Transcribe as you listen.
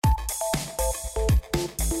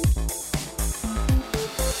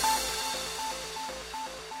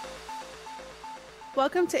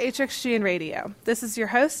Welcome to HXGN Radio. This is your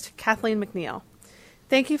host, Kathleen McNeil.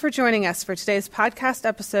 Thank you for joining us for today's podcast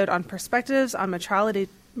episode on perspectives on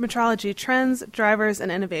metrology trends, drivers,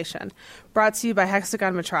 and innovation, brought to you by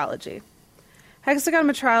Hexagon Metrology. Hexagon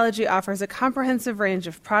Metrology offers a comprehensive range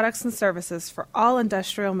of products and services for all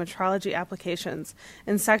industrial metrology applications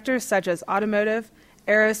in sectors such as automotive,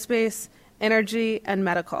 aerospace, energy, and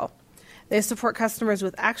medical. They support customers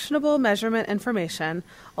with actionable measurement information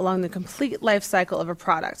along the complete life cycle of a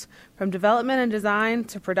product, from development and design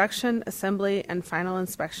to production, assembly, and final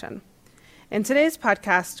inspection. In today's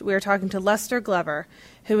podcast, we are talking to Lester Glover,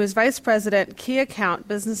 who is Vice President, Key Account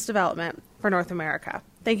Business Development for North America.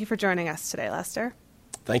 Thank you for joining us today, Lester.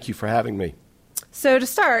 Thank you for having me. So to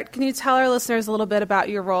start, can you tell our listeners a little bit about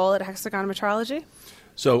your role at Hexagon Metrology?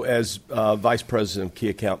 So as Vice President of Key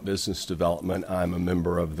Account Business Development, I'm a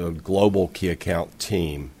member of the Global Key Account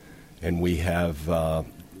team, and we have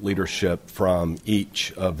leadership from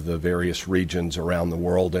each of the various regions around the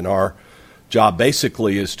world, and our job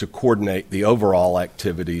basically is to coordinate the overall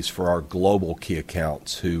activities for our global key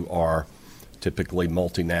accounts, who are typically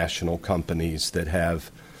multinational companies that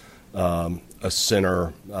have a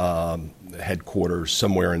center headquarters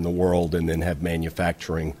somewhere in the world and then have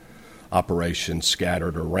manufacturing operations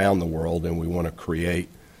scattered around the world, and we want to create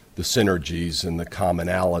the synergies and the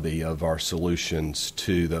commonality of our solutions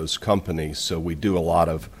to those companies. So we do a lot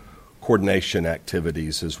of coordination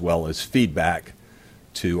activities as well as feedback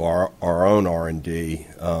to our own R&D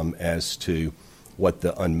as to what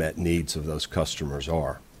the unmet needs of those customers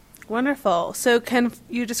are. Wonderful. So can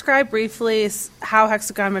you describe briefly how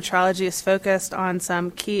Hexagon Metrology is focused on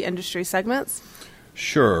some key industry segments?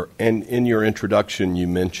 Sure. And in your introduction, you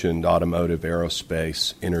mentioned automotive,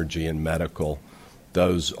 aerospace, energy, and medical.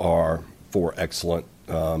 Those are four excellent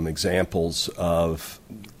examples of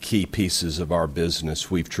key pieces of our business.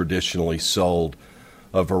 We've traditionally sold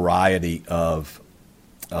a variety of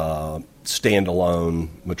standalone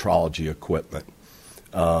metrology equipment.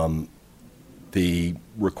 The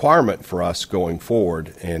requirement for us going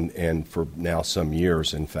forward, and for now some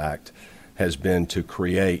years, in fact, has been to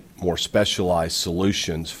create more specialized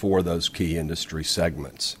solutions for those key industry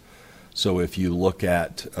segments. So if you look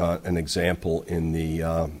at an example in the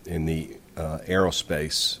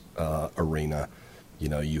aerospace arena,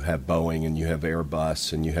 you have Boeing and you have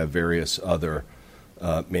Airbus and you have various other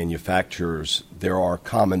manufacturers. There are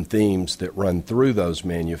common themes that run through those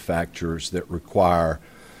manufacturers that require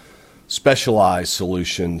specialized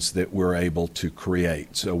solutions that we're able to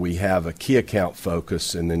create. So we have a key account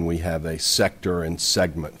focus, and then we have a sector and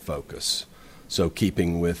segment focus. So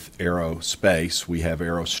keeping with aerospace, we have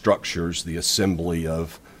aerostructures, the assembly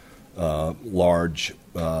of large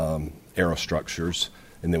aerostructures,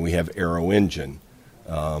 and then we have aero engine,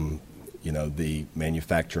 the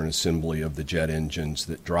manufacture and assembly of the jet engines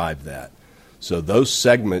that drive that. So those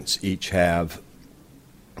segments each have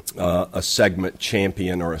a segment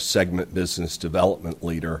champion or a segment business development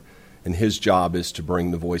leader, and his job is to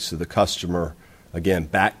bring the voice of the customer, again,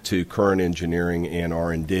 back to current engineering and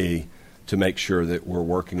R&D to make sure that we're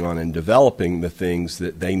working on and developing the things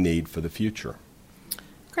that they need for the future.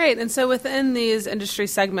 Great. And so within these industry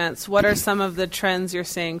segments, what are some of the trends you're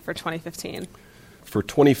seeing for 2015? For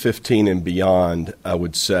 2015 and beyond, I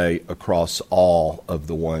would say across all of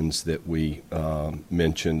the ones that we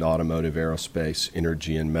mentioned, automotive, aerospace,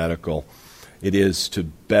 energy, and medical, it is to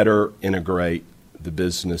better integrate the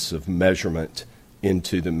business of measurement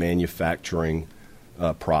into the manufacturing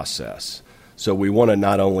process. So we want to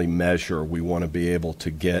not only measure, we want to be able to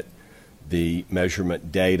get the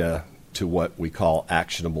measurement data to what we call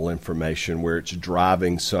actionable information, where it's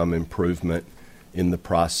driving some improvement in the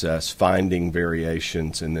process, finding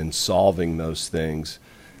variations, and then solving those things.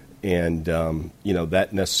 And, that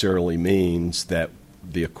necessarily means that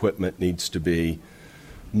the equipment needs to be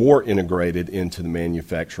more integrated into the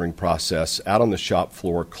manufacturing process, out on the shop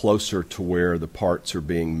floor, closer to where the parts are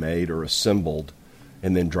being made or assembled,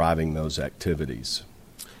 and then driving those activities.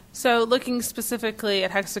 So looking specifically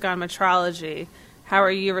at Hexagon Metrology, how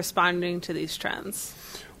are you responding to these trends?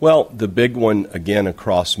 Well, the big one, again,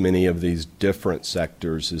 across many of these different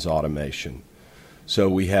sectors is automation. So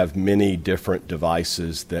we have many different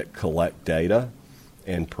devices that collect data,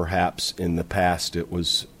 and perhaps in the past it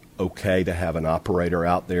was okay to have an operator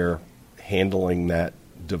out there handling that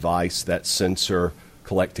device, that sensor,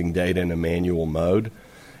 collecting data in a manual mode.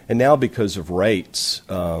 And now because of rates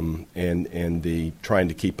and the trying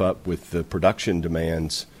to keep up with the production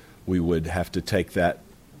demands, we would have to take that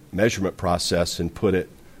measurement process and put it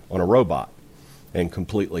on a robot and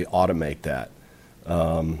completely automate that.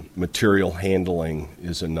 Material handling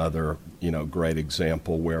is another, great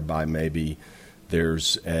example whereby maybe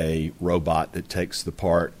There's a robot that takes the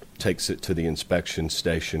part, takes it to the inspection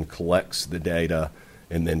station, collects the data,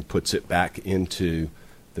 and then puts it back into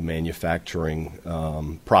the manufacturing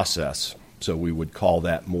process. So we would call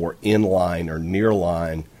that more inline or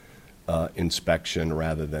nearline inspection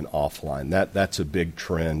rather than offline. That's a big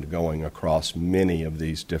trend going across many of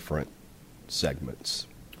these different segments.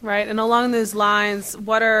 Right, and along those lines,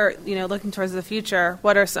 what are, looking towards the future,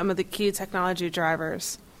 what are some of the key technology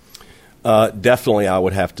drivers? Definitely, I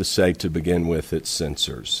would have to say to begin with, it's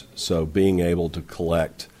sensors. So being able to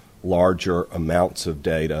collect larger amounts of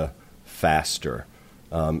data faster.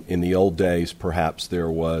 In the old days, perhaps there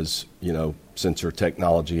was, sensor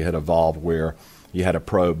technology had evolved where you had a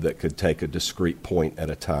probe that could take a discrete point at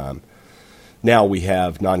a time. Now we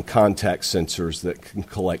have non-contact sensors that can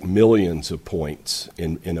collect millions of points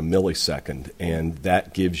in a millisecond, and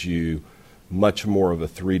that gives you much more of a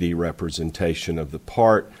 3D representation of the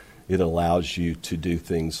part. It allows you to do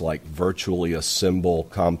things like virtually assemble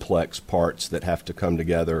complex parts that have to come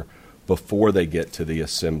together before they get to the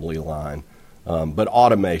assembly line. But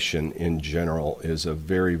automation in general is a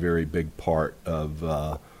very, very big part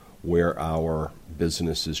of where our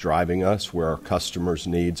business is driving us, where our customers'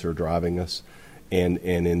 needs are driving us, and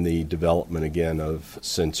in the development, again, of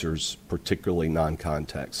sensors, particularly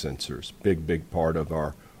non-contact sensors. Big part of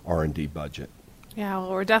our R&D budget. Yeah,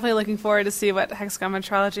 well, we're definitely looking forward to see what Hexagon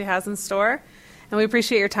Metrology has in store, and we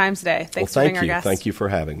appreciate your time today. Thanks for being our guest. Thank you for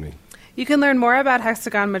having me. You can learn more about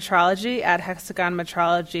Hexagon Metrology at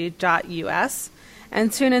hexagonmetrology.us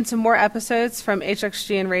and tune into more episodes from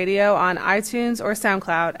HXGN Radio on iTunes or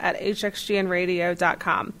SoundCloud at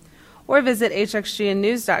hxgnradio.com or visit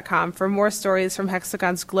hxgnnews.com for more stories from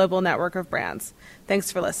Hexagon's global network of brands.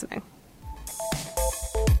 Thanks for listening.